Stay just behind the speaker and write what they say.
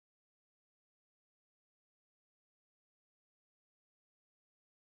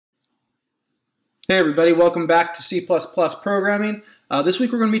Hey everybody, welcome back to C++ programming. This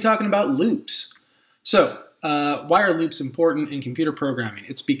week we're going to be talking about loops. So, why are loops important in computer programming?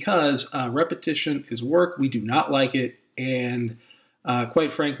 It's because repetition is work, we do not like it, and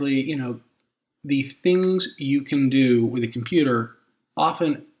quite frankly, the things you can do with a computer,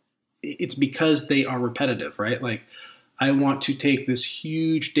 often it's because they are repetitive, right? Like, I want to take this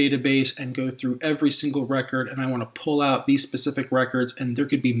huge database and go through every single record, and I want to pull out these specific records, and there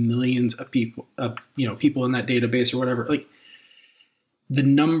could be millions of people, people in that database or whatever. Like, the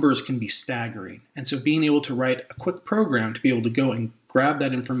numbers can be staggering, and so being able to write a quick program to be able to go and grab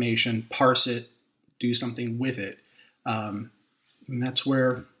that information, parse it, do something with it, and that's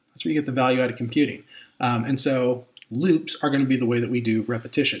where you get the value out of computing. And so loops are going to be the way that we do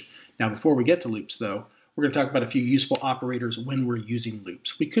repetition. Now, before we get to loops, though, we're going to talk about a few useful operators when we're using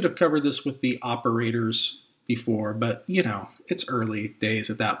loops. We could have covered this with the operators before, but it's early days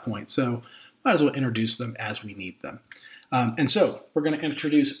at that point, so might as well introduce them as we need them. And so we're going to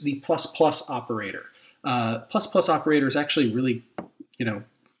introduce the plus plus operator. Plus plus operator is actually really, I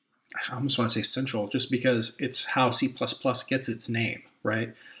almost want to say central, just because it's how C++ gets its name,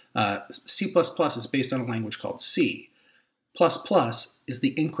 right? C++ is based on a language called C. Plus plus is the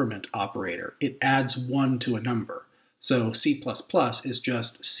increment operator. It adds 1 to a number. So C++ is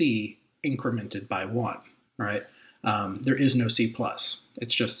just C incremented by 1, right? There is no C+.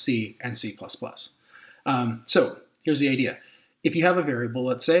 It's just C and C++. So here's the idea. If you have a variable,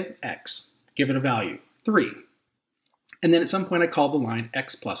 let's say x, give it a value, 3. And then at some point I call the line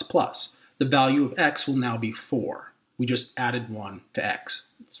x++. The value of x will now be 4. We just added 1 to x.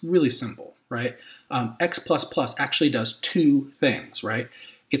 It's really simple, right? X++ actually does two things, right?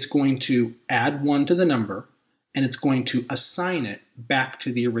 It's going to add 1 to the number, and it's going to assign it back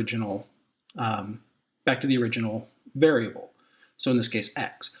to the original variable. So in this case,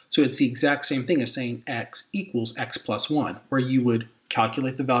 x. So it's the exact same thing as saying x equals x plus 1, where you would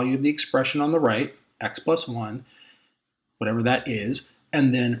calculate the value of the expression on the right, x plus 1, whatever that is,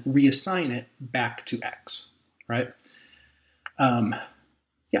 and then reassign it back to x, right?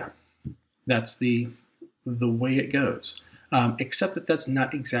 That's the way it goes. Except that that's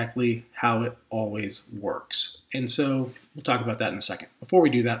not exactly how it always works. And so we'll talk about that in a second. Before we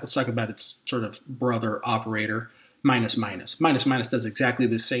do that, let's talk about its sort of brother operator, minus minus. Minus minus does exactly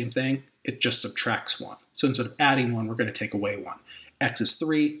the same thing. It just subtracts 1. So instead of adding 1, we're going to take away 1. X is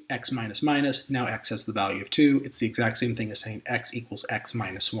 3, x minus minus, now x has the value of 2. It's the exact same thing as saying x equals x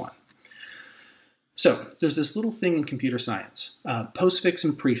minus 1. So there's this little thing in computer science, postfix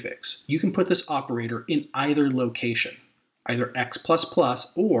and prefix. You can put this operator in either location, either x++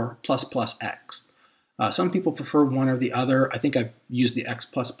 or ++ x. Some people prefer one or the other. I think I've used the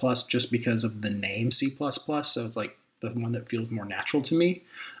x++ just because of the name C++, so it's like the one that feels more natural to me.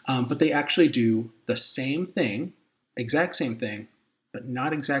 But they actually do the same thing, exact same thing, but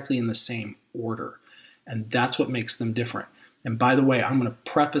not exactly in the same order. And that's what makes them different. And by the way, I'm going to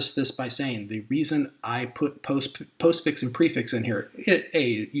preface this by saying the reason I put postfix and prefix in here,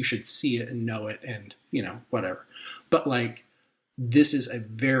 you should see it and know it and, whatever. But this is a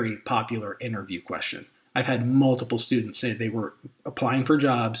very popular interview question. I've had multiple students say they were applying for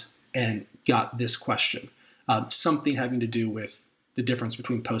jobs and got this question. Something having to do with the difference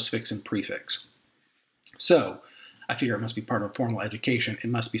between postfix and prefix. So I figure it must be part of formal education. It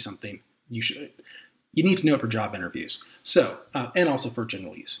must be something you need to know it for job interviews. So, and also for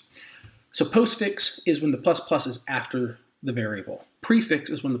general use. So postfix is when the plus is after the variable. Prefix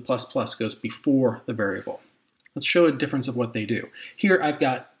is when the plus goes before the variable. Let's show a difference of what they do. Here I've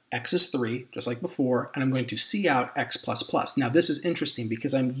got x is 3, just like before, and I'm going to see out x++. Now this is interesting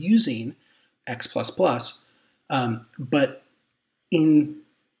because I'm using x++, but in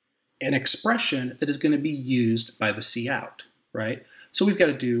an expression that is going to be used by the cout, right? So we've got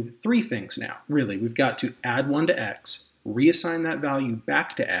to do 3 things now, really. We've got to add 1 to x, reassign that value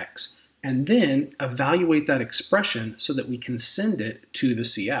back to x, and then evaluate that expression so that we can send it to the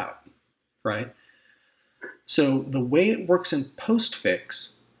cout, right? So the way it works in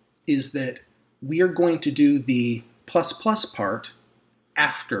postfix is that we are going to do the plus part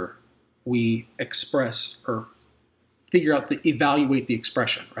after we express or figure out evaluate the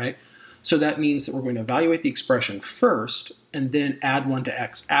expression, right? So that means that we're going to evaluate the expression first and then add 1 to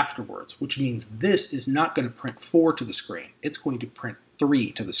x afterwards, which means this is not going to print 4 to the screen. It's going to print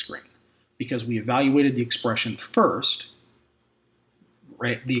 3 to the screen because we evaluated the expression first,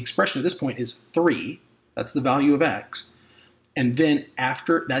 right? The expression at this point is 3. That's the value of x. And then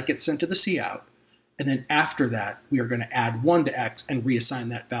after that gets sent to the cout, and then after that, we are going to add 1 to x and reassign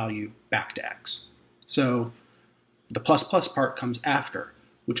that value back to x. So the plus part comes after,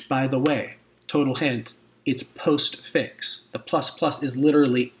 which, by the way, total hint, it's postfix. The plus plus is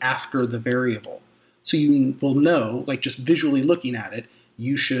literally after the variable. So you will know, like just visually looking at it,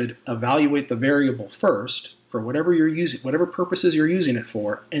 you should evaluate the variable first for whatever you're using, whatever purposes you're using it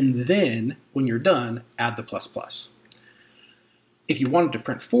for, and then when you're done, add the plus plus. If you wanted to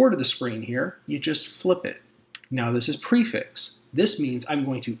print 4 to the screen here, you just flip it. Now this is prefix. This means I'm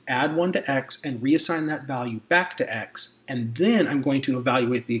going to add 1 to x and reassign that value back to x, and then I'm going to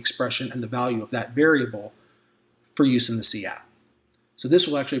evaluate the expression and the value of that variable for use in the CIT. So this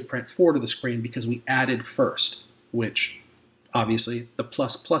will actually print 4 to the screen because we added first, which obviously the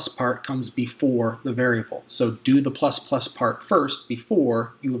plus plus part comes before the variable. So do the plus plus part first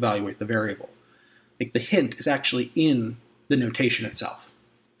before you evaluate the variable. Like the hint is actually in the notation itself.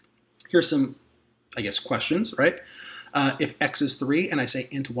 Here's some, I guess, questions, right? If x is 3 and I say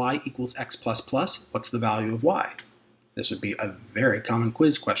int y equals x plus plus, what's the value of y? This would be a very common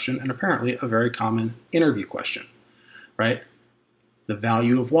quiz question and apparently a very common interview question, right? The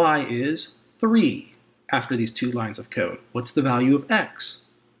value of y is 3 after these 2 lines of code. What's the value of x?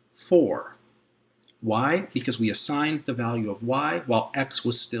 4. Why? Because we assigned the value of y while x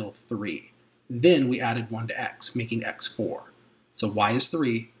was still 3. Then we added 1 to x, making x 4. So y is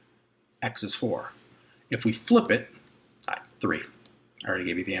 3, x is 4. If we flip it, 3. I already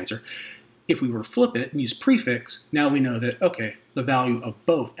gave you the answer. If we were to flip it and use prefix, now we know that, okay, the value of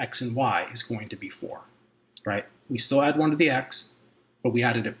both x and y is going to be 4, right? We still add 1 to the x, but we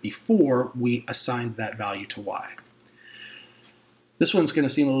added it before we assigned that value to y. This one's going to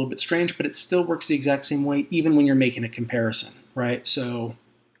seem a little bit strange, but it still works the exact same way even when you're making a comparison, right? So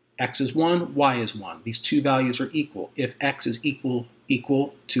x is 1, y is 1. These 2 values are equal. If x is equal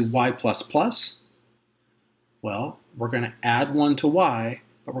to y plus plus, well, we're going to add 1 to y,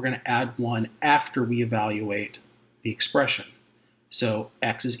 but we're going to add 1 after we evaluate the expression. So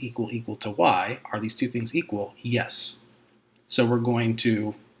x is equal to y. Are these 2 things equal? Yes. So we're going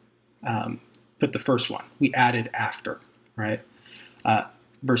to put the first one. We added after, right?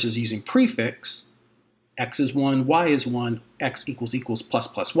 Versus using prefix, x is 1, y is 1, x equals plus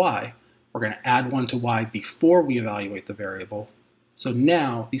plus y. We're going to add 1 to y before we evaluate the variable. So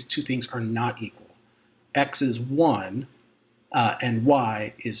now these 2 things are not equal. X is 1 and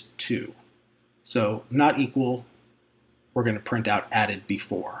y is 2. So not equal, we're going to print out added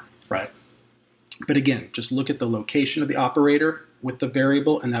before, right? But again, just look at the location of the operator with the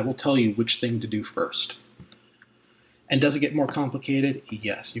variable, and that will tell you which thing to do first. And does it get more complicated?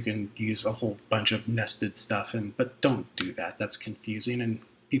 Yes, you can use a whole bunch of nested stuff, but don't do that. That's confusing, and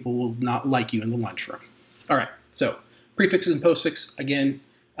people will not like you in the lunchroom. All right, so prefixes and postfix, again,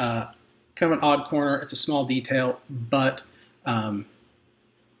 kind of an odd corner. It's a small detail, but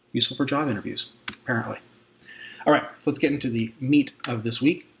useful for job interviews, apparently. All right, so let's get into the meat of this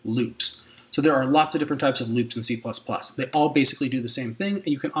week, loops. So there are lots of different types of loops in C++. They all basically do the same thing, and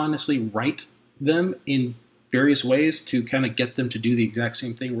you can honestly write them in various ways to kind of get them to do the exact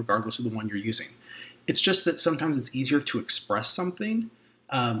same thing regardless of the one you're using. It's just that sometimes it's easier to express something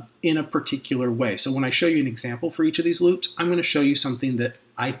in a particular way. So when I show you an example for each of these loops, I'm going to show you something that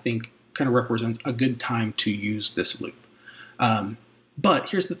I think kind of represents a good time to use this loop. But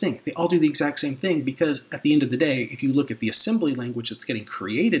here's the thing, they all do the exact same thing because at the end of the day, if you look at the assembly language that's getting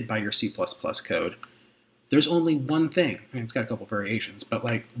created by your C++ code, there's only one thing. I mean, it's got a couple variations, but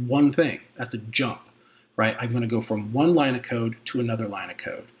like one thing, that's a jump, right? I'm going to go from one line of code to another line of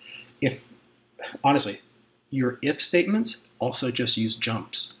code. Honestly, your if statements also just use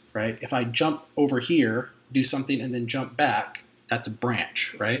jumps, right? If I jump over here, do something, and then jump back, that's a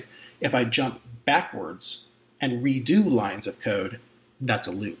branch, right? If I jump backwards and redo lines of code, that's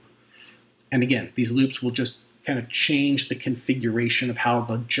a loop. And again, these loops will just kind of change the configuration of how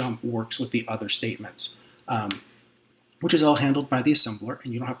the jump works with the other statements, which is all handled by the assembler,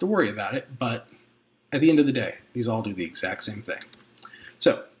 and you don't have to worry about it, but at the end of the day, these all do the exact same thing.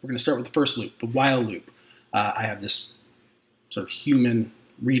 So we're going to start with the first loop, the while loop. I have this sort of human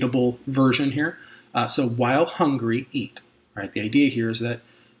readable version here. So while hungry, eat, right? The idea here is that,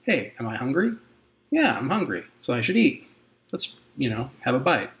 hey, am I hungry? Yeah, I'm hungry, so I should eat. Let's, have a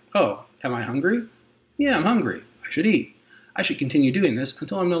bite. Oh, am I hungry? Yeah, I'm hungry. I should eat. I should continue doing this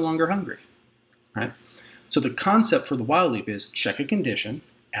until I'm no longer hungry, right? So the concept for the while loop is check a condition,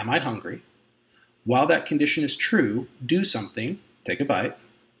 am I hungry? While that condition is true, do something, take a bite,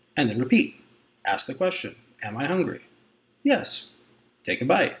 and then repeat. Ask the question, am I hungry? Yes. Take a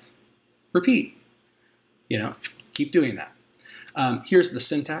bite. Repeat. Keep doing that. Here's the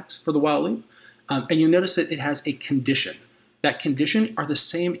syntax for the while loop. And you'll notice that it has a condition. That condition are the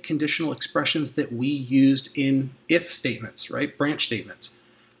same conditional expressions that we used in if statements, right? Branch statements.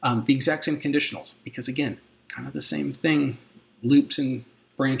 The exact same conditionals, because again, kind of the same thing, loops and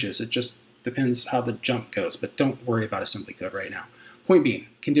branches. It just depends how the jump goes, but don't worry about assembly code right now. Point being,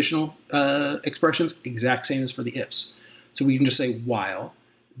 conditional expressions, exact same as for the ifs. So we can just say while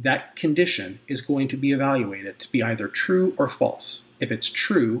that condition is going to be evaluated to be either true or false. If it's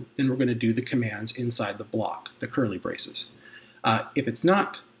true, then we're going to do the commands inside the block, the curly braces. If it's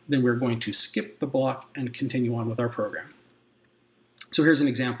not, then we're going to skip the block and continue on with our program. So here's an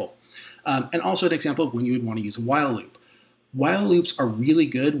example. And also an example of when you would want to use a while loop. While loops are really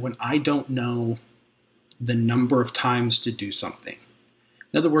good when I don't know the number of times to do something.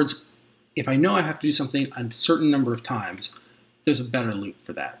 In other words, if I know I have to do something a certain number of times, there's a better loop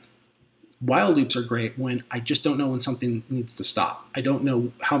for that. While loops are great when I just don't know when something needs to stop. I don't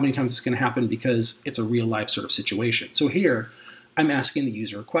know how many times it's going to happen because it's a real life sort of situation. So here, I'm asking the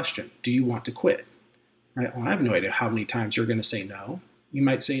user a question. Do you want to quit? Right? Well, I have no idea how many times you're going to say no. You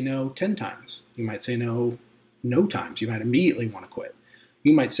might say no 10 times. You might say no times. You might immediately want to quit.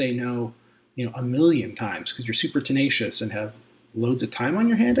 You might say no, a million times because you're super tenacious and have loads of time on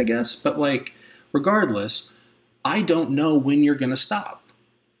your hand, I guess. But regardless, I don't know when you're going to stop.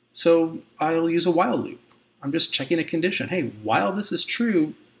 So I'll use a while loop. I'm just checking a condition. Hey, while this is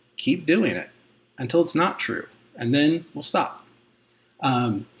true, keep doing it until it's not true. And then we'll stop.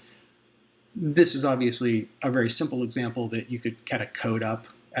 This is obviously a very simple example that you could kind of code up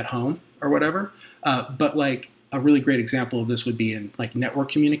at home or whatever. But a really great example of this would be in network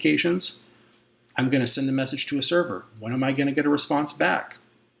communications. I'm going to send a message to a server. When am I going to get a response back?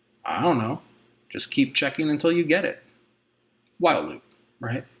 I don't know. Just keep checking until you get it. While loop,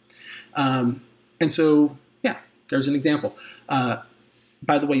 right? And so, yeah, there's an example.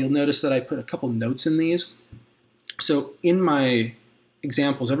 By the way, you'll notice that I put a couple notes in these. So in my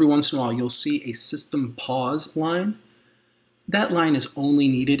examples, every once in a while, you'll see a system pause line. That line is only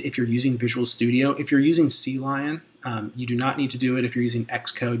needed if you're using Visual Studio. If you're using CLion, you do not need to do it. If you're using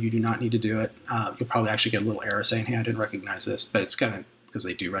Xcode, you do not need to do it. You'll probably actually get a little error saying, hey, I didn't recognize this, but it's kind of because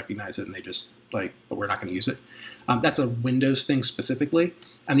they do recognize it and they just but we're not going to use it. That's a Windows thing specifically.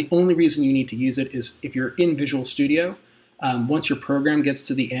 And the only reason you need to use it is if you're in Visual Studio, once your program gets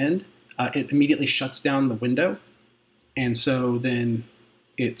to the end, it immediately shuts down the window. And so then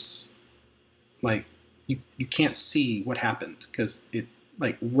it's you can't see what happened because it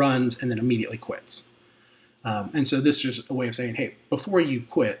runs and then immediately quits. And so this is just a way of saying, hey, before you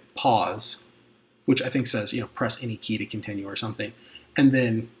quit, pause, which I think says, press any key to continue or something. And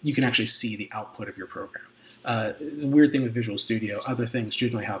then you can actually see the output of your program. The weird thing with Visual Studio, other things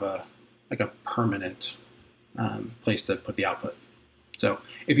generally have a permanent place to put the output. So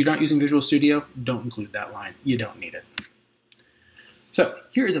if you're not using Visual Studio, don't include that line. You don't need it. So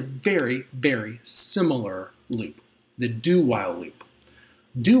here is a very, very similar loop, the do while loop.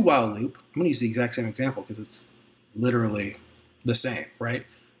 Do while loop, I'm going to use the exact same example because it's literally the same, right?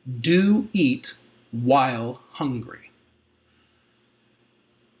 Do eat while hungry.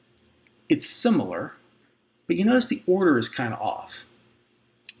 It's similar, but you notice the order is kind of off.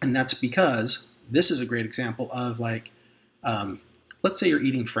 And that's because this is a great example of let's say you're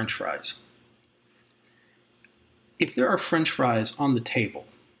eating French fries. If there are French fries on the table,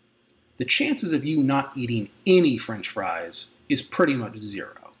 the chances of you not eating any French fries is pretty much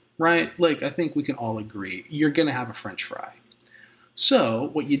zero, right? I think we can all agree you're going to have a French fry.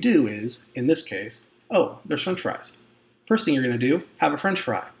 So what you do is, in this case, oh, there's French fries. First thing you're going to do, have a French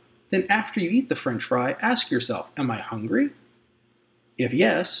fry. Then after you eat the French fry, ask yourself, am I hungry? If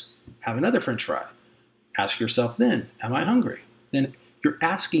yes, have another French fry. Ask yourself then, am I hungry? Then you're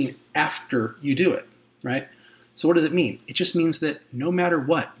asking after you do it, right? So what does it mean? It just means that no matter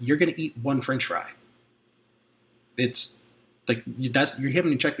what, you're going to eat one French fry. It's you haven't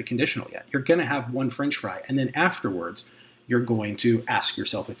even checked the conditional yet. You're going to have one French fry, and then afterwards, you're going to ask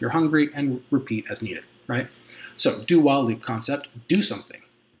yourself if you're hungry and repeat as needed, right? So do while loop concept, do something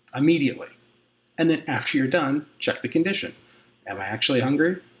immediately. And then after you're done, check the condition. Am I actually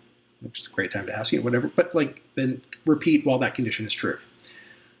hungry? Which is a great time to ask you, whatever. But then repeat while that condition is true.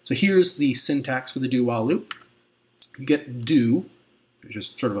 So here's the syntax for the do while loop. You get do,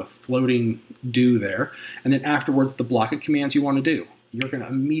 just sort of a floating do there. And then afterwards, the block of commands you want to do. You're going to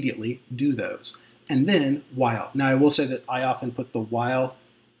immediately do those. And then while. Now, I will say that I often put the while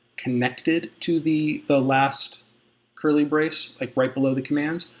connected to the last curly brace, right below the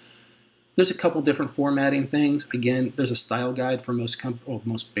commands. There's a couple different formatting things. Again, there's a style guide for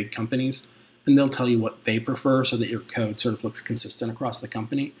most big companies, and they'll tell you what they prefer so that your code sort of looks consistent across the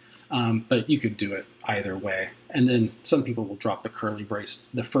company. But you could do it either way. And then some people will drop the curly brace,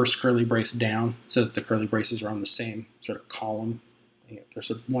 the first curly brace down so that the curly braces are on the same sort of column, There's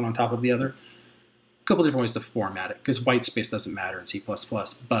one on top of the other. A couple different ways to format it, because white space doesn't matter in C++,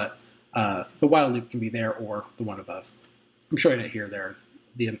 but the while loop can be there or the one above. I'm showing it here, there,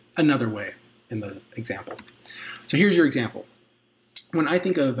 another way in the example. So here's your example. When I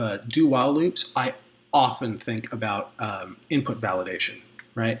think of do-while loops, I often think about input validation,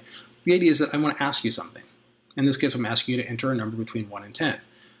 right? The idea is that I want to ask you something. In this case, I'm asking you to enter a number between 1 and 10.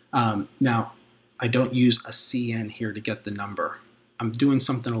 Now, I don't use a CN here to get the number. I'm doing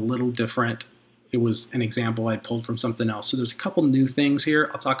something a little different. It was an example I pulled from something else. So there's a couple new things here.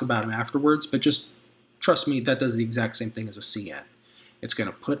 I'll talk about them afterwards, but just trust me, that does the exact same thing as a CN. It's going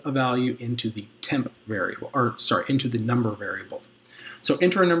to put a value into the temp variable, or sorry, into the number variable. So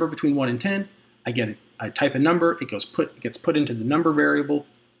enter a number between 1 and 10. I type a number, it gets put into the number variable,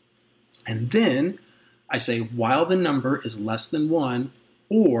 and then I say while the number is less than 1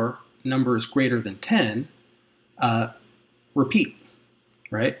 or number is greater than 10, repeat,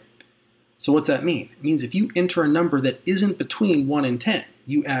 right? So what's that mean? It means if you enter a number that isn't between 1 and 10,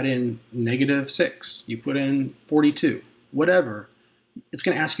 you add in -6, you put in 42, whatever, it's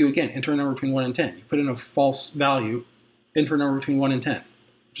going to ask you again, enter a number between 1 and 10. You put in a false value, enter a number between 1 and 10. I'm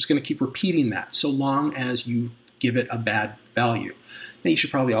just going to keep repeating that so long as you give it a bad value. Now you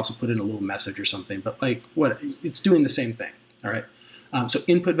should probably also put in a little message or something, but like what, it's doing the same thing, all right? So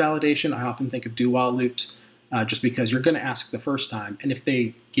input validation, I often think of do-while loops just because you're going to ask the first time, and if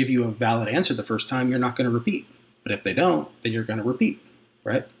they give you a valid answer the first time, you're not going to repeat. But if they don't, then you're going to repeat,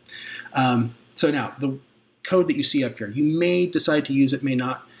 right? So now, the code that you see up here, you may decide to use it, may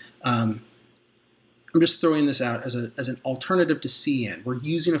not. I'm just throwing this out as an alternative to CN. We're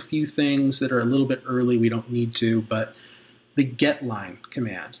using a few things that are a little bit early, we don't need to, but the getLine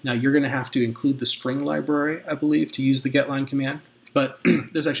command. Now you're going to have to include the string library, I believe, to use the getLine command, but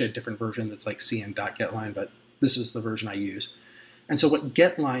there's actually a different version that's like cn.getLine, but this is the version I use. And so what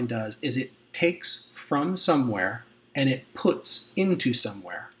getLine does is it takes from somewhere and it puts into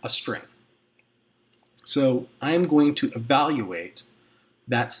somewhere a string. So I'm going to evaluate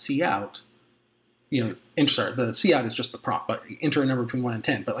that cout. The cout is just the prompt, but enter a number between 1 and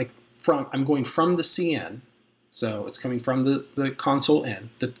 10. But like I'm going from the CN, so it's coming from the console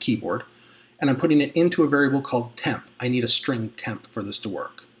in, the keyboard, and I'm putting it into a variable called temp. I need a string temp for this to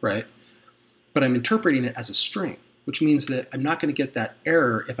work, right? But I'm interpreting it as a string, which means that I'm not going to get that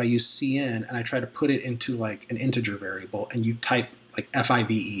error if I use CN and I try to put it into like an integer variable and you type like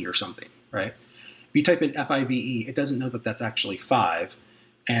FIVE or something, right? If you type in FIVE, it doesn't know that that's actually 5,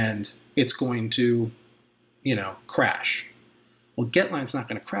 and it's going to, crash. Well, getLine's not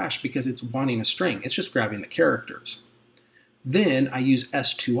going to crash because it's wanting a string. It's just grabbing the characters. Then I use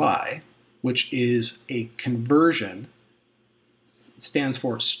S2I, which is a conversion. It stands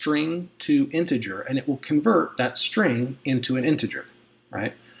for string to integer, and it will convert that string into an integer,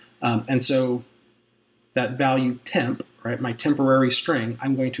 right? And so that value temp, right, my temporary string,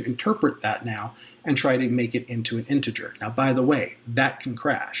 I'm going to interpret that now and try to make it into an integer. Now, by the way, that can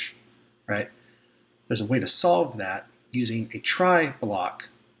crash, right? There's a way to solve that using a try block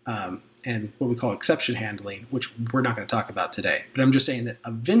and what we call exception handling, which we're not going to talk about today. But I'm just saying that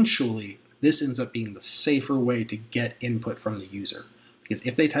eventually this ends up being the safer way to get input from the user. Because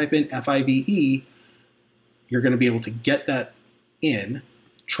if they type in FIVE, you're going to be able to get that in,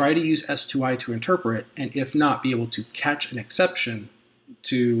 try to use S2I to interpret, and if not, be able to catch an exception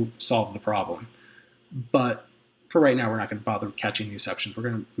to solve the problem. But for right now, we're not going to bother catching the exceptions. We're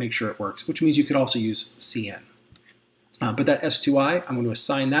going to make sure it works, which means you could also use CN. But that S2I, I'm going to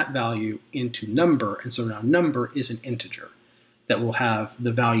assign that value into number, and so now number is an integer that will have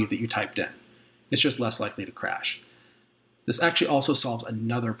the value that you typed in. It's just less likely to crash. This actually also solves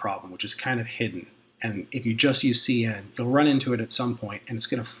another problem, which is kind of hidden. And if you just use CN, you'll run into it at some point, and it's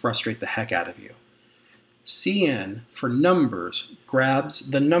going to frustrate the heck out of you. CN, for numbers,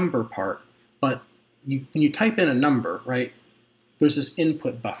 grabs the number part, but when you type in a number, right, there's this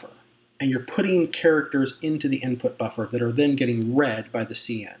input buffer. And you're putting characters into the input buffer that are then getting read by the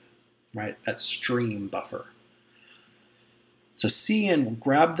CN, right? That stream buffer. So CN will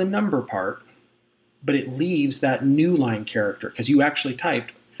grab the number part, but it leaves that new line character because you actually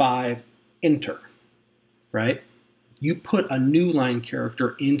typed 5 enter, right? You put a new line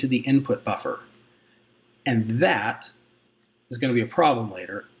character into the input buffer, and that is going to be a problem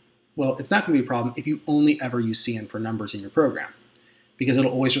later. Well, it's not going to be a problem if you only ever use CN for numbers in your program, because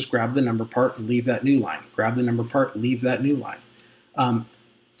it'll always just grab the number part and leave that new line. Grab the number part, leave that new line.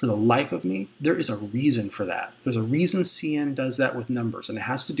 For the life of me, there is a reason for that. There's a reason CN does that with numbers, and it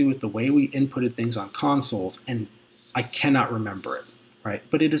has to do with the way we inputted things on consoles, and I cannot remember it, right?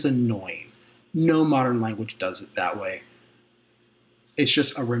 But it is annoying. No modern language does it that way. It's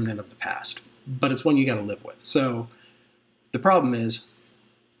just a remnant of the past, but it's one you got to live with. So the problem is,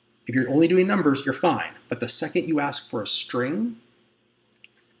 if you're only doing numbers, you're fine. But the second you ask for a string,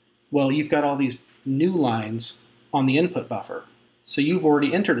 well, you've got all these new lines on the input buffer. So you've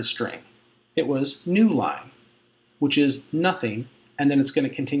already entered a string. It was new line, which is nothing, and then it's going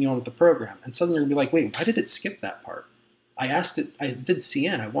to continue on with the program. And suddenly you're going to be like, wait, why did it skip that part? I asked it, I did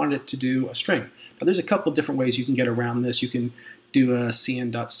CN, I wanted it to do a string. But there's a couple different ways you can get around this. You can do a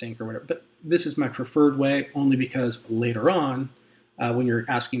cn.sync or whatever, but this is my preferred way only because later on, when you're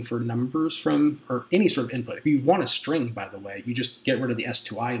asking for numbers from, or any sort of input, if you want a string, by the way, you just get rid of the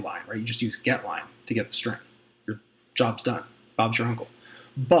S2I line, right? You just use get line to get the string. Your job's done. Bob's your uncle.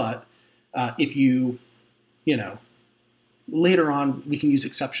 But if you know, later on, we can use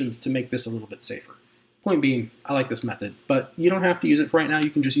exceptions to make this a little bit safer. Point being, I like this method, but you don't have to use it right now. You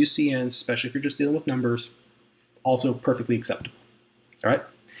can just use CNs, especially if you're just dealing with numbers. Also perfectly acceptable. All right?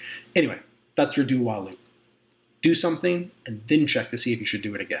 Anyway, that's your do while loop. Do something, and then check to see if you should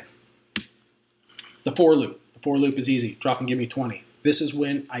do it again. The for loop. The for loop is easy. Drop and give me 20. This is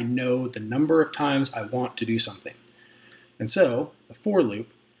when I know the number of times I want to do something. And so, the for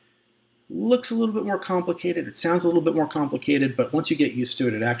loop looks a little bit more complicated. It sounds a little bit more complicated, but once you get used to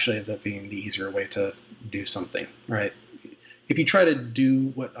it, it actually ends up being the easier way to do something, right? If you try to do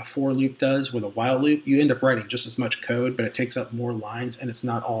what a for loop does with a while loop, you end up writing just as much code, but it takes up more lines, and it's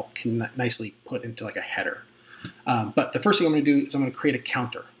not all nicely put into like a header. But the first thing I'm going to do is I'm going to create a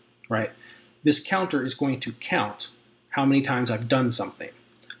counter, right? This counter is going to count how many times I've done something.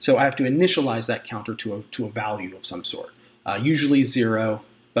 So I have to initialize that counter to a value of some sort, usually 0,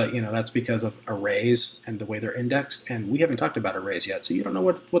 but that's because of arrays and the way they're indexed, and we haven't talked about arrays yet, so you don't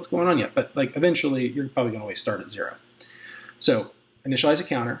know what's going on yet, but like eventually you're probably going to always start at 0. So initialize a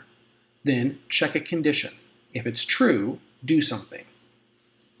counter, then check a condition. If it's true, do something.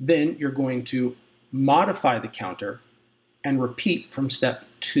 Then you're going to modify the counter and repeat from step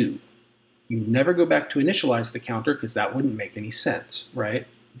 2. You never go back to initialize the counter because that wouldn't make any sense, right?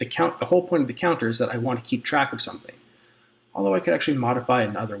 The whole point of the counter is that I want to keep track of something. Although I could actually modify it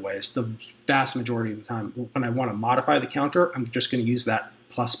in other ways. The vast majority of the time, when I want to modify the counter, I'm just going to use that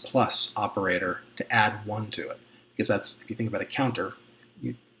 ++ operator to add 1 to it. Because that's, if you think about a counter,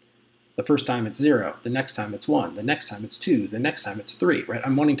 the first time it's 0, the next time it's 1, the next time it's 2, the next time it's 3, right?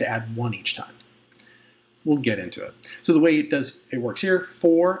 I'm wanting to add 1 each time. We'll get into it. So the way it works here,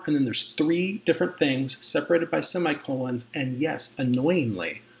 for, and then there's 3 different things separated by semicolons, and yes,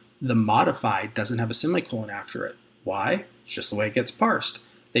 annoyingly, the modified doesn't have a semicolon after it. Why? It's just the way it gets parsed.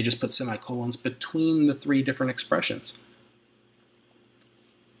 They just put semicolons between the 3 different expressions.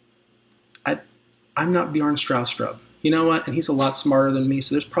 I'm not Bjorn Straustrup. You know what? And he's a lot smarter than me,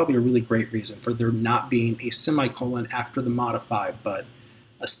 so there's probably a really great reason for there not being a semicolon after the modify, but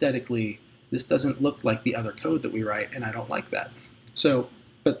aesthetically, this doesn't look like the other code that we write, and I don't like that. So,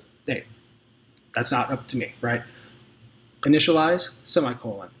 but hey, that's not up to me, right? Initialize,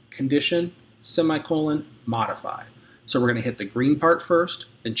 semicolon. Condition, semicolon, modify. So we're going to hit the green part first,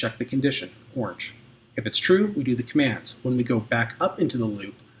 then check the condition, orange. If it's true, we do the commands. When we go back up into the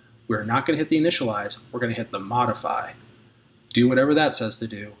loop, we're not going to hit the initialize, we're going to hit the modify. Do whatever that says to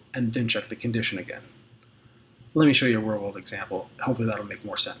do, and then check the condition again. Let me show you a real-world example. Hopefully that'll make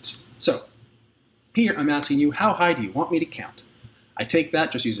more sense. So here I'm asking you, how high do you want me to count? I take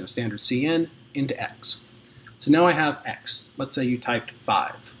that just using a standard CN into X. So now I have X. Let's say you typed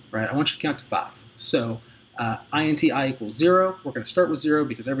 5, right? I want you to count to 5. So int I equals 0. We're going to start with 0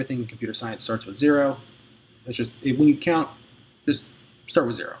 because everything in computer science starts with 0. It's just, when you count, just start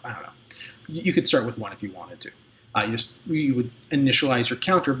with 0. I don't know. You could start with 1 if you wanted to. You would initialize your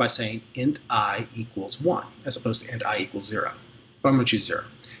counter by saying int I equals 1 as opposed to int I equals 0. But I'm going to choose 0.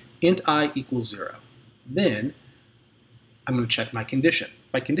 Int I equals 0. Then I'm going to check my condition.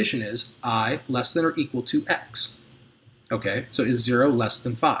 My condition is I less than or equal to X. Okay, so is 0 less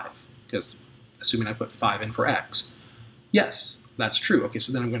than 5? Because assuming I put 5 in for X. Yes, that's true. Okay,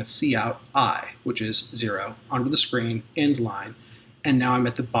 so then I'm going to see out I, which is 0, onto the screen, end line, and now I'm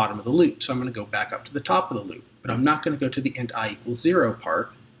at the bottom of the loop. So I'm going to go back up to the top of the loop. But I'm not going to go to the int I equals 0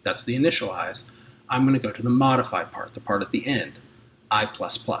 part. That's the initialize. I'm going to go to the modify part, the part at the end, I++.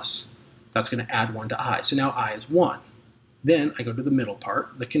 That's going to add 1 to I. So now I is 1. Then I go to the middle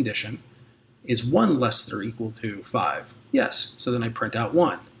part, the condition. Is 1 less than or equal to 5? Yes. So then I print out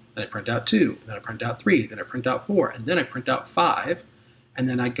 1. Then I print out 2. Then I print out 3. Then I print out 4. And then I print out 5. And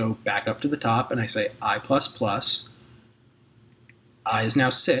then I go back up to the top and I say I++. I is now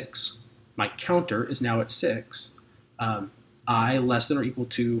 6. My counter is now at 6. I less than or equal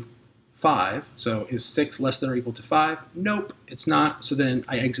to 5. So is 6 less than or equal to 5? Nope, it's not. So then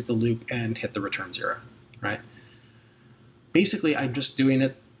I exit the loop and hit the return 0, right? Basically, I'm just doing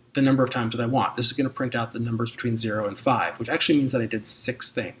it the number of times that I want. This is going to print out the numbers between 0 and 5, which actually means that I did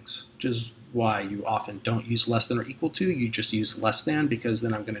 6 things, which is why you often don't use less than or equal to. You just use less than, because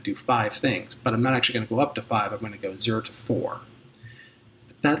then I'm going to do 5 things. But I'm not actually going to go up to 5. I'm going to go 0 to 4.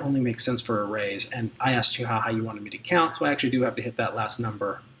 But that only makes sense for arrays, and I asked you how you wanted me to count, so I actually do have to hit that last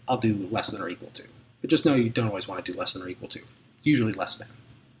number. I'll do less than or equal to. But just know you don't always want to do less than or equal to. Usually less than.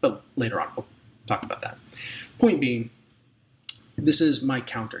 But later on, we'll talk about that. Point being, this is my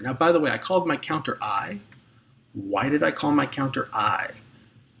counter. Now, by the way, I called my counter I. Why did I call my counter I?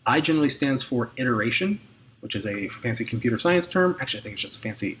 I generally stands for iteration, which is a fancy computer science term. Actually, I think it's just a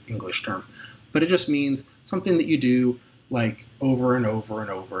fancy English term. But it just means something that you do like over and over and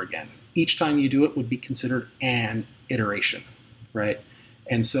over again. Each time you do it would be considered an iteration, right?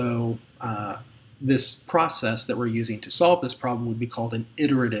 And so this process that we're using to solve this problem would be called an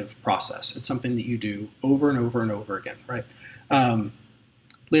iterative process. It's something that you do over and over and over again, right?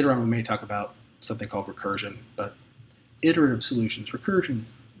 Later on, we may talk about something called recursion, but iterative solutions, recursion,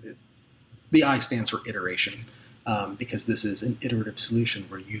 the I stands for iteration, because this is an iterative solution.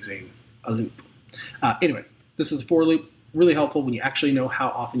 We're using a loop. Anyway, this is a for loop, really helpful when you actually know how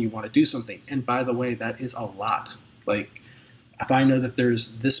often you want to do something. And by the way, that is a lot. Like, if I know that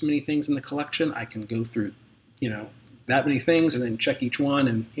there's this many things in the collection, I can go through, that many things and then check each one.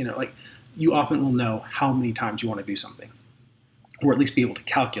 And, like, you often will know how many times you want to do something, or at least be able to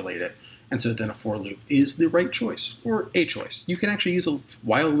calculate it. And so then a for loop is the right choice, or a choice. You can actually use a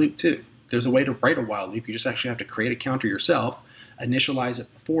while loop too. There's a way to write a while loop. You just actually have to create a counter yourself, initialize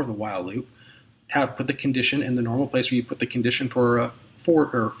it before the while loop, put the condition in the normal place where you put the condition for a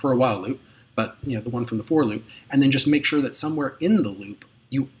while loop, but the one from the for loop, and then just make sure that somewhere in the loop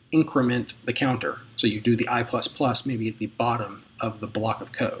you increment the counter. So you do the I++ maybe at the bottom of the block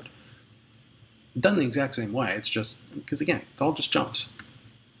of code. Done the exact same way. It's just because, again, it all just jumps.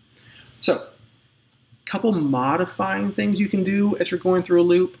 So a couple modifying things you can do as you're going through a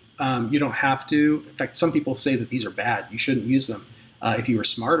loop. You don't have to. In fact, some people say that these are bad. You shouldn't use them. If you were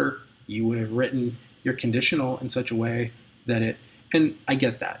smarter, you would have written your conditional in such a way that it, and I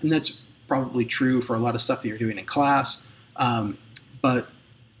get that. And that's probably true for a lot of stuff that you're doing in class. But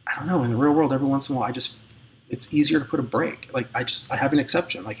I don't know, in the real world, every once in a while, it's easier to put a break. Like, I have an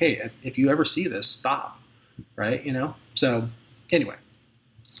exception. Like, hey, if you ever see this, stop, right? So anyway,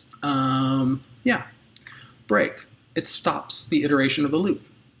 yeah, break. It stops the iteration of the loop,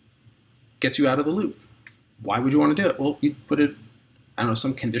 gets you out of the loop. Why would you want to do it? Well, you put it, I don't know,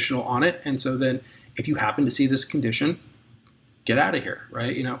 some conditional on it. And so then if you happen to see this condition, get out of here,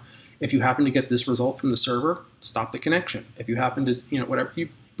 right? If you happen to get this result from the server, stop the connection. If you happen to, whatever, you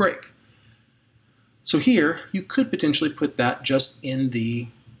break. So here, you could potentially put that just in the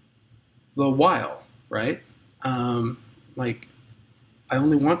while, right? Like, I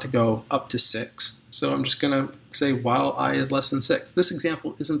only want to go up to 6, so I'm just going to say while I is less than 6. This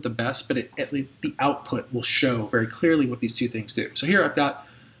example isn't the best, but at least the output will show very clearly what these two things do. So here I've got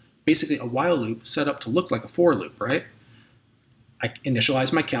basically a while loop set up to look like a for loop, right? I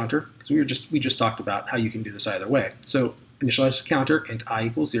initialize my counter, because we just talked about how you can do this either way. So initialize the counter, int I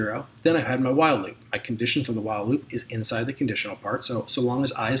equals 0. Then I had my while loop. My condition for the while loop is inside the conditional part, so long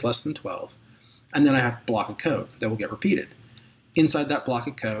as I is less than 12. And then I have a block of code that will get repeated. Inside that block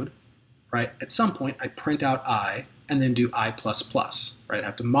of code, right, at some point I print out I and then do I++, right? I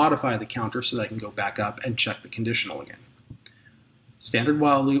have to modify the counter so that I can go back up and check the conditional again. Standard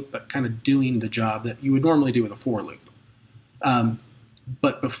while loop, but kind of doing the job that you would normally do with a for loop.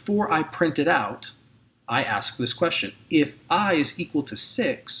 But before I print it out, I ask this question. If I is equal to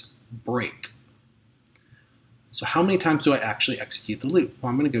 6, break. So how many times do I actually execute the loop? Well,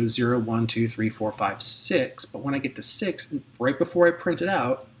 I'm going to go 0, 1, 2, 3, 4, 5, 6. But when I get to 6, right before I print it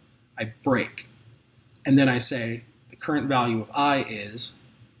out, I break. And then I say the current value of I is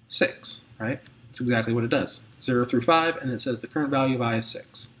 6, right? That's exactly what it does. 0 through 5, and it says the current value of I is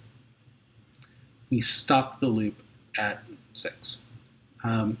 6. We stop the loop at 6.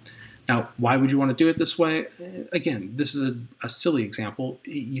 Now, why would you want to do it this way? Again, this is a silly example.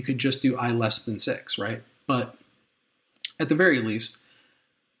 You could just do I less than 6, right? But at the very least,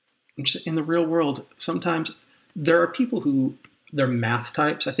 in the real world, sometimes there are people who, they're math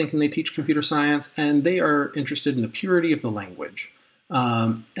types, I think, and they teach computer science, and they are interested in the purity of the language.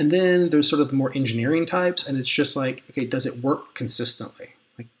 And then there's sort of the more engineering types, and it's just like, okay, does it work consistently?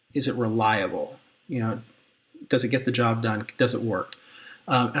 Like, is it reliable? Does it get the job done? Does it work?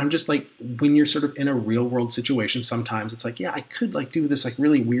 And I'm just like, when you're sort of in a real world situation, sometimes it's like, yeah, I could like do this like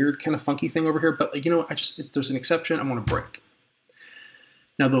really weird kind of funky thing over here, but like, you know what, there's an exception, I want to break.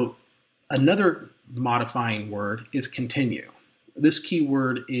 Now, another modifying word is continue. This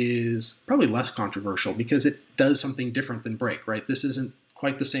keyword is probably less controversial because it does something different than break, right? This isn't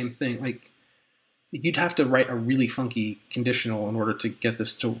quite the same thing. Like, you'd have to write a really funky conditional in order to get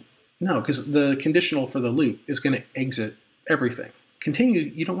this to, no, because the conditional for the loop is going to exit everything. Continue,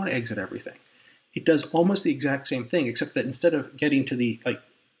 you don't want to exit everything. It does almost the exact same thing, except that instead of getting to the, like,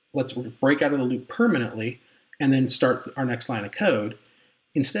 let's break out of the loop permanently and then start our next line of code,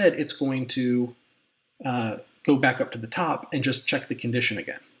 instead it's going to go back up to the top and just check the condition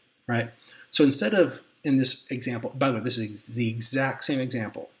again, right? So instead of, in this example, by the way, this is the exact same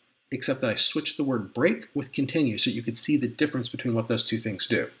example, except that I switched the word break with continue so you could see the difference between what those two things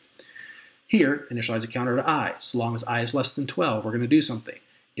do. Here, initialize a counter to I. So long as I is less than 12, we're going to do something.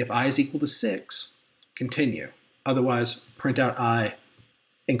 If I is equal to 6, continue. Otherwise, print out I,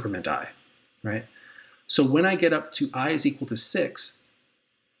 increment I, right? So when I get up to I is equal to 6,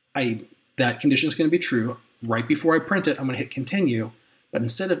 that condition is going to be true. Right before I print it, I'm going to hit continue. But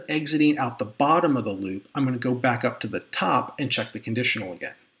instead of exiting out the bottom of the loop, I'm going to go back up to the top and check the conditional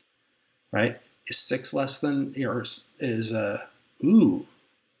again, right? Is 6 less than, or is, ooh.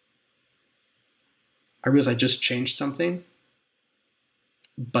 I realize I just changed something,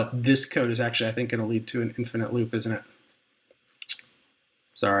 but this code is actually, I think, going to lead to an infinite loop, isn't it?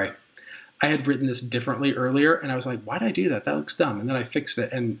 Sorry. I had written this differently earlier, and I was like, why did I do that? That looks dumb. And then I fixed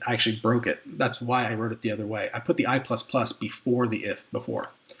it, and I actually broke it. That's why I wrote it the other way. I put the I++ before the if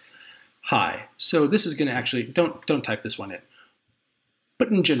before. Hi. So this is going to actually, don't type this one in. But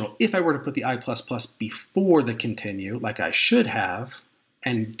in general, if I were to put the I++ before the continue, like I should have,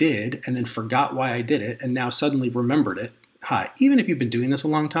 and did, and then forgot why I did it, and now suddenly remembered it, hi. Even if you've been doing this a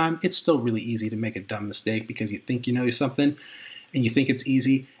long time, it's still really easy to make a dumb mistake because you think you know something, and you think it's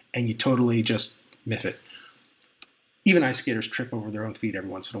easy, and you totally just miff it. Even ice skaters trip over their own feet every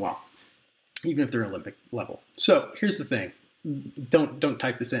once in a while, even if they're Olympic level. So here's the thing. Don't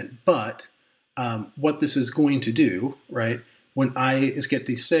type this in, but what this is going to do, right, when I is get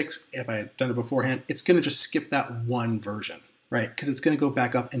to 6, if I had done it beforehand, it's going to just skip that one version, right? Because it's going to go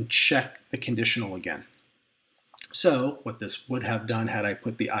back up and check the conditional again. So what this would have done had I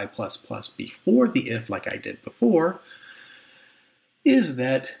put the I++ before the if like I did before is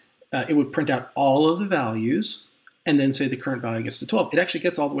that it would print out all of the values and then say the current value gets to 12. It actually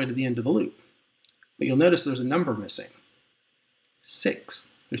gets all the way to the end of the loop. But you'll notice there's a number missing. 6.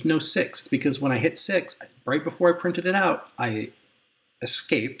 There's no 6. It's because when I hit 6, right before I printed it out, I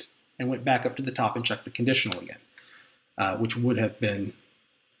escaped and went back up to the top and checked the conditional again. Which would have been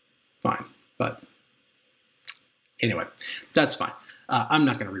fine. But anyway, that's fine. I'm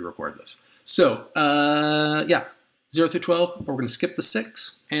not going to re-record this. So yeah, 0 through 12, but we're going to skip the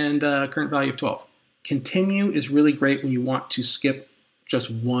 6 and current value of 12. Continue is really great when you want to skip just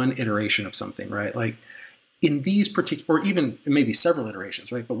one iteration of something, right? Like in these particular, or even maybe several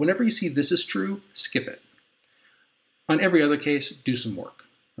iterations, right? But whenever you see this is true, skip it. On every other case, do some work,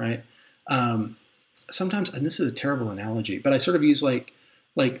 right? Sometimes, and this is a terrible analogy, but I sort of use like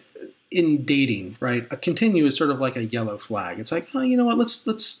in dating, right? A continue is sort of like a yellow flag. It's like, oh, you know what?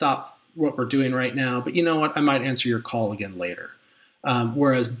 Let's stop what we're doing right now. But you know what? I might answer your call again later.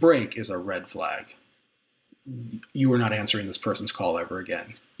 Whereas break is a red flag. You are not answering this person's call ever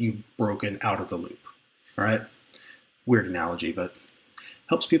again. You've broken out of the loop. All right. Weird analogy, but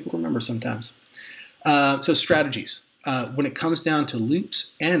helps people remember sometimes. So strategies. When it comes down to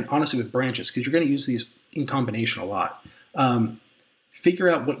loops and honestly with branches, because you're going to use these in combination a lot, figure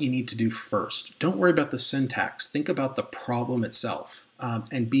out what you need to do first. Don't worry about the syntax. Think about the problem itself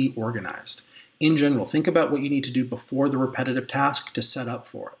and be organized. In general, think about what you need to do before the repetitive task to set up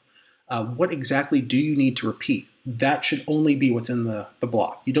for it. What exactly do you need to repeat? That should only be what's in the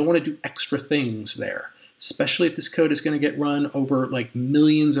block. You don't want to do extra things there, especially if this code is going to get run over like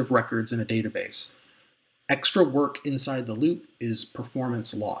millions of records in a database. Extra work inside the loop is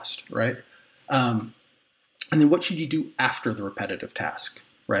performance lost, right? And then what should you do after the repetitive task,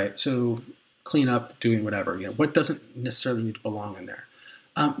 right? So clean up, doing whatever, you know, what doesn't necessarily need to belong in there.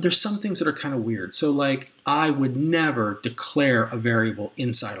 There's some things that are kind of weird. So like I would never declare a variable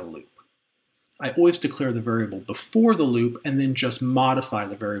inside a loop. I always declare the variable before the loop and then just modify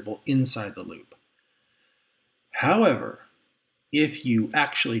the variable inside the loop. However, if you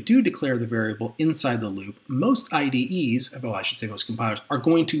actually do declare the variable inside the loop, most IDEs, well, I should say most compilers, are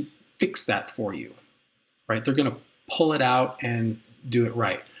going to fix that for you, right? They're going to pull it out and do it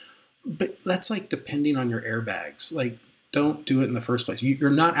right. But that's like depending on your airbags. Like don't do it in the first place. You're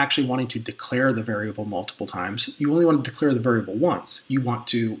not actually wanting to declare the variable multiple times. You only want to declare the variable once. You want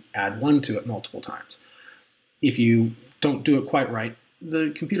to add 1 to it multiple times. If you don't do it quite right,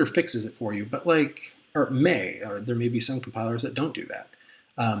 the computer fixes it for you, but or there may be some compilers that don't do that.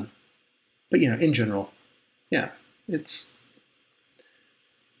 But in general, yeah,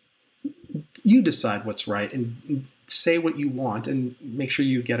 you decide what's right and say what you want and make sure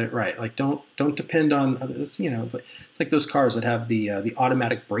you get it right. Like don't depend on others. It's like those cars that have the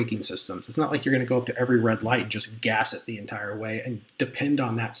automatic braking systems. It's not like you're going to go up to every red light and just gas it the entire way and depend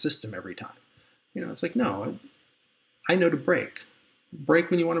on that system every time. It's like, no, I know to brake. Brake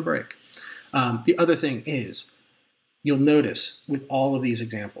when you want to brake. The other thing is, you'll notice with all of these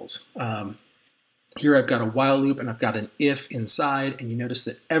examples, here I've got a while loop and I've got an if inside, and you notice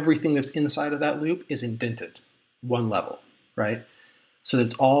that everything that's inside of that loop is indented one level, right? So that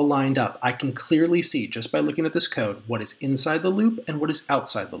it's all lined up. I can clearly see, just by looking at this code, what is inside the loop and what is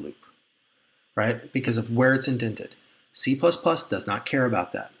outside the loop, right? Because of where it's indented. C++ does not care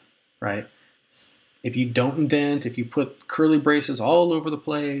about that, right? If you don't indent, if you put curly braces all over the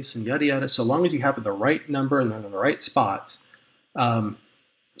place and yada yada, so long as you have the right number and they're in the right spots,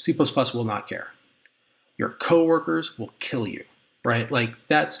 C++ will not care. Your coworkers will kill you, right? Like,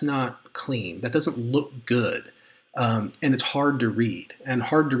 that's not clean. That doesn't look good. And it's hard to read. And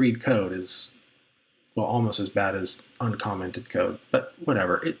hard to read code is, well, almost as bad as uncommented code. But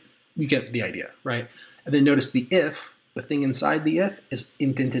whatever. You get the idea, right? And then notice the if, the thing inside the if, is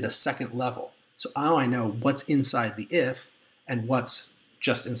indented a second level. So now I know what's inside the if and what's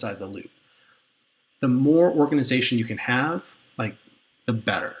just inside the loop. The more organization you can have, the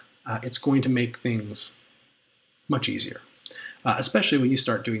better. It's going to make things much easier, especially when you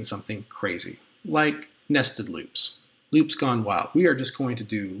start doing something crazy, like nested loops. Loops gone wild. We are just going to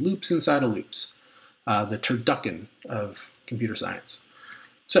do loops inside of loops, the turducken of computer science.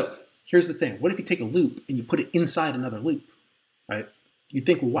 So here's the thing. What if you take a loop and you put it inside another loop, right? You'd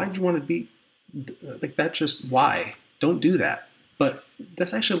think, well, why did you want to be like that? Just why? Don't do that. But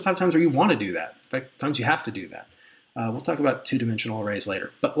that's actually a lot of times where you want to do that. In fact, times you have to do that. We'll talk about two-dimensional arrays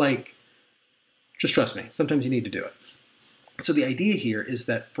later. But just trust me, sometimes you need to do it. So the idea here is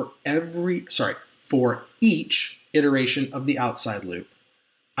that for each iteration of the outside loop,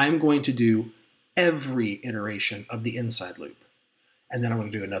 I'm going to do every iteration of the inside loop. And then I'm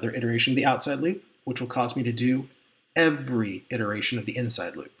going to do another iteration of the outside loop, which will cause me to do every iteration of the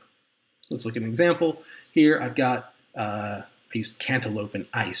inside loop. Let's look at an example. Here I've got, I used cantaloupe and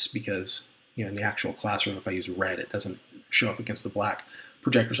ice because, in the actual classroom, if I use red, it doesn't show up against the black.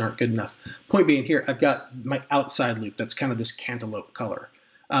 Projectors aren't good enough. Point being, here I've got my outside loop that's kind of this cantaloupe color.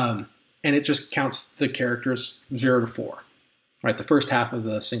 And it just counts the characters 0 to 4, right? The first half of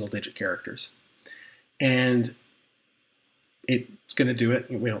the single digit characters. And it's going to do it,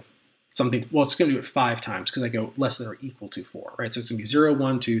 it's going to do it 5 times because I go less than or equal to 4, right? So it's going to be 0,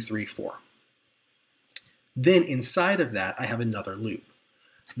 1, 2, 3, 4. Then inside of that, I have another loop.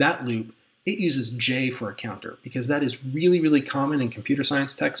 That loop, it uses J for a counter because that is really, really common in computer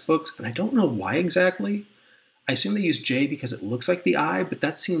science textbooks, and I don't know why exactly. I assume they use J because it looks like the I, but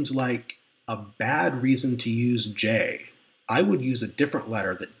that seems like a bad reason to use J. I would use a different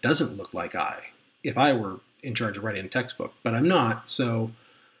letter that doesn't look like I if I were in charge of writing a textbook, but I'm not, so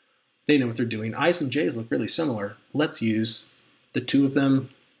they know what they're doing. I's and J's look really similar. Let's use the two of them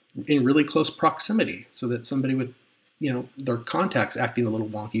in really close proximity so that somebody with their contacts acting a little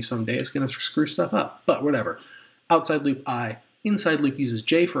wonky someday is going to screw stuff up. But whatever. Outside loop I, inside loop uses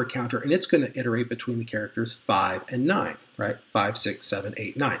J for a counter, and it's going to iterate between the characters 5 and 9, right? 5, 6, 7,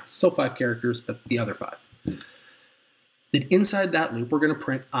 8, 9. Still 5 characters, but the other 5. Then inside that loop, we're going to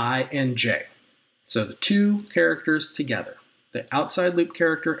print I and J. So the two characters together, the outside loop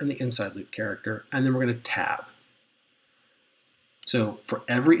character and the inside loop character, and then we're going to tab. So for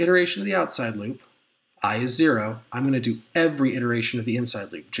every iteration of the outside loop, I is 0. I'm going to do every iteration of the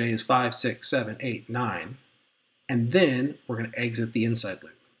inside loop. J is 5, 6, 7, 8, 9. And then we're going to exit the inside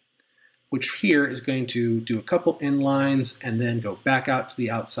loop, which here is going to do a couple inlines and then go back out to the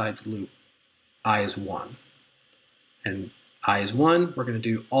outside loop. I is 1. And I is 1, we're going to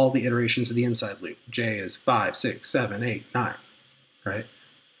do all the iterations of the inside loop. J is 5, 6, 7, 8, 9. Right?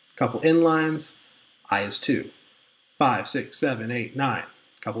 Couple inlines. I is 2. 5, 6, 7, 8, 9.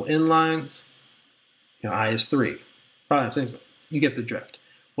 Couple inlines. I is 3. 5, 6. You get the drift.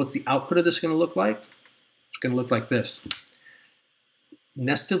 What's the output of this going to look like? It's going to look like this.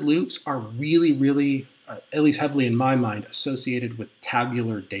 Nested loops are really, really, at least heavily in my mind, associated with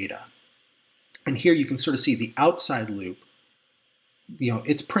tabular data. And here you can sort of see the outside loop,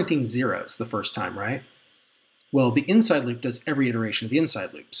 it's printing zeros the first time, right? Well, the inside loop does every iteration of the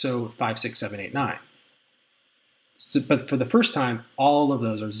inside loop. So 5, 6, 7, 8, 9. So, but for the first time, all of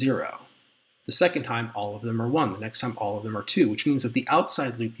those are 0. The second time, all of them are 1. The next time, all of them are 2, which means that the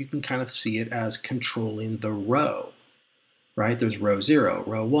outside loop, you can kind of see it as controlling the row, right? There's row 0,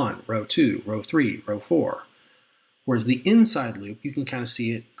 row 1, row 2, row 3, row 4. Whereas the inside loop, you can kind of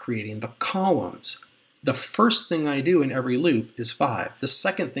see it creating the columns. The first thing I do in every loop is 5. The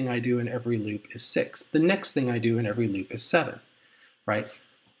second thing I do in every loop is 6. The next thing I do in every loop is 7, right?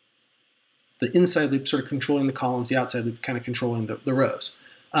 The inside loop sort of controlling the columns, the outside loop kind of controlling the rows.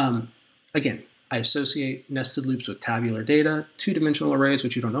 Again, I associate nested loops with tabular data, two-dimensional arrays,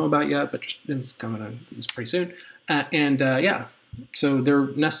 which you don't know about yet, but it's pretty soon. Yeah, so they're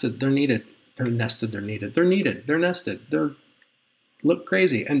nested, they're needed. They're nested, they're needed. They're needed, they're nested, they're look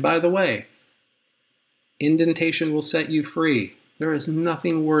crazy. And by the way, indentation will set you free. There is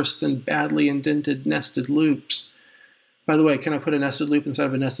nothing worse than badly indented nested loops. By the way, can I put a nested loop inside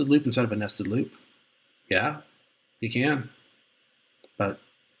of a nested loop inside of a nested loop? Yeah, you can. But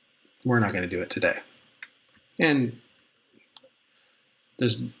we're not going to do it today. And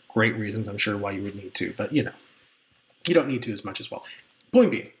there's great reasons, I'm sure, why you would need to. But, you know, you don't need to as much as well.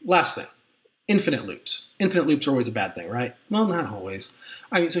 Point being, last thing. Infinite loops. Infinite loops are always a bad thing, right? Well, not always.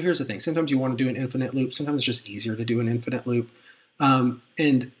 I mean, so here's the thing. Sometimes you want to do an infinite loop. Sometimes it's just easier to do an infinite loop. And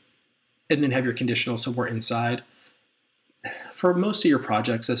then have your conditional somewhere inside. For most of your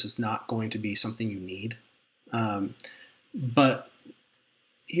projects, this is not going to be something you need. But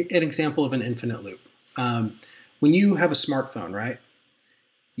an example of an infinite loop. When you have a smartphone, right?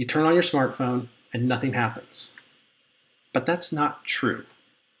 You turn on your smartphone and nothing happens. But that's not true.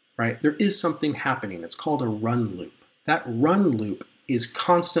 Right? There is something happening. It's called a run loop. That run loop is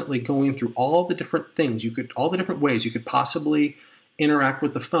constantly going through all the different things all the different ways you could possibly interact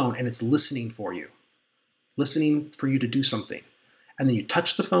with the phone, and it's listening for you. Listening for you to do something. And then you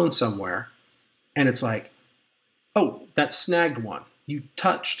touch the phone somewhere, and it's like, oh, that snagged one. You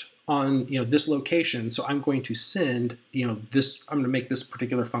touched on this location, so I'm going to send this. I'm going to make this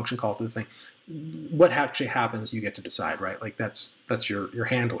particular function call to the thing. What actually happens, you get to decide, right? Like that's your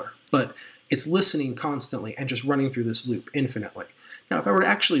handler. But it's listening constantly and just running through this loop infinitely. Now, if I were to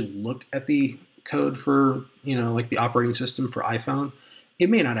actually look at the code for like the operating system for iPhone, it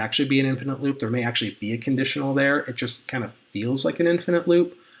may not actually be an infinite loop. There may actually be a conditional there. It just kind of feels like an infinite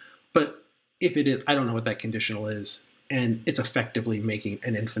loop. But if it is, I don't know what that conditional is. And it's effectively making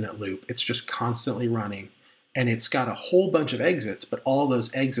an infinite loop. It's just constantly running. And it's got a whole bunch of exits, but all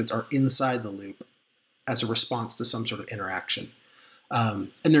those exits are inside the loop as a response to some sort of interaction.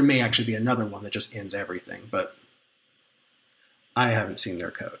 And there may actually be another one that just ends everything, but I haven't seen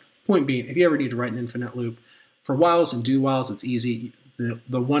their code. Point being, if you ever need to write an infinite loop, for whiles and do whiles, it's easy.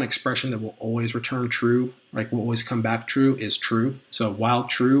 The one expression that will always return true, like will always come back true, is true. So while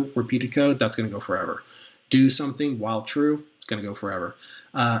true, repeated code, that's going to go forever. Do something while true, it's going to go forever.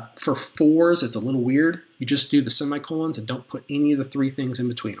 For fors, it's a little weird. You just do the semicolons and don't put any of the three things in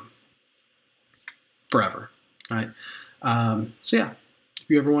between them. Forever, right? So yeah, if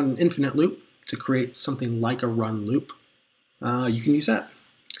you ever want an infinite loop to create something like a run loop, you can use that.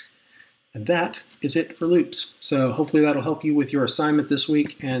 And that is it for loops. So hopefully that'll help you with your assignment this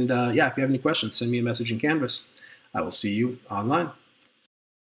week. And yeah, if you have any questions, send me a message in Canvas. I will see you online.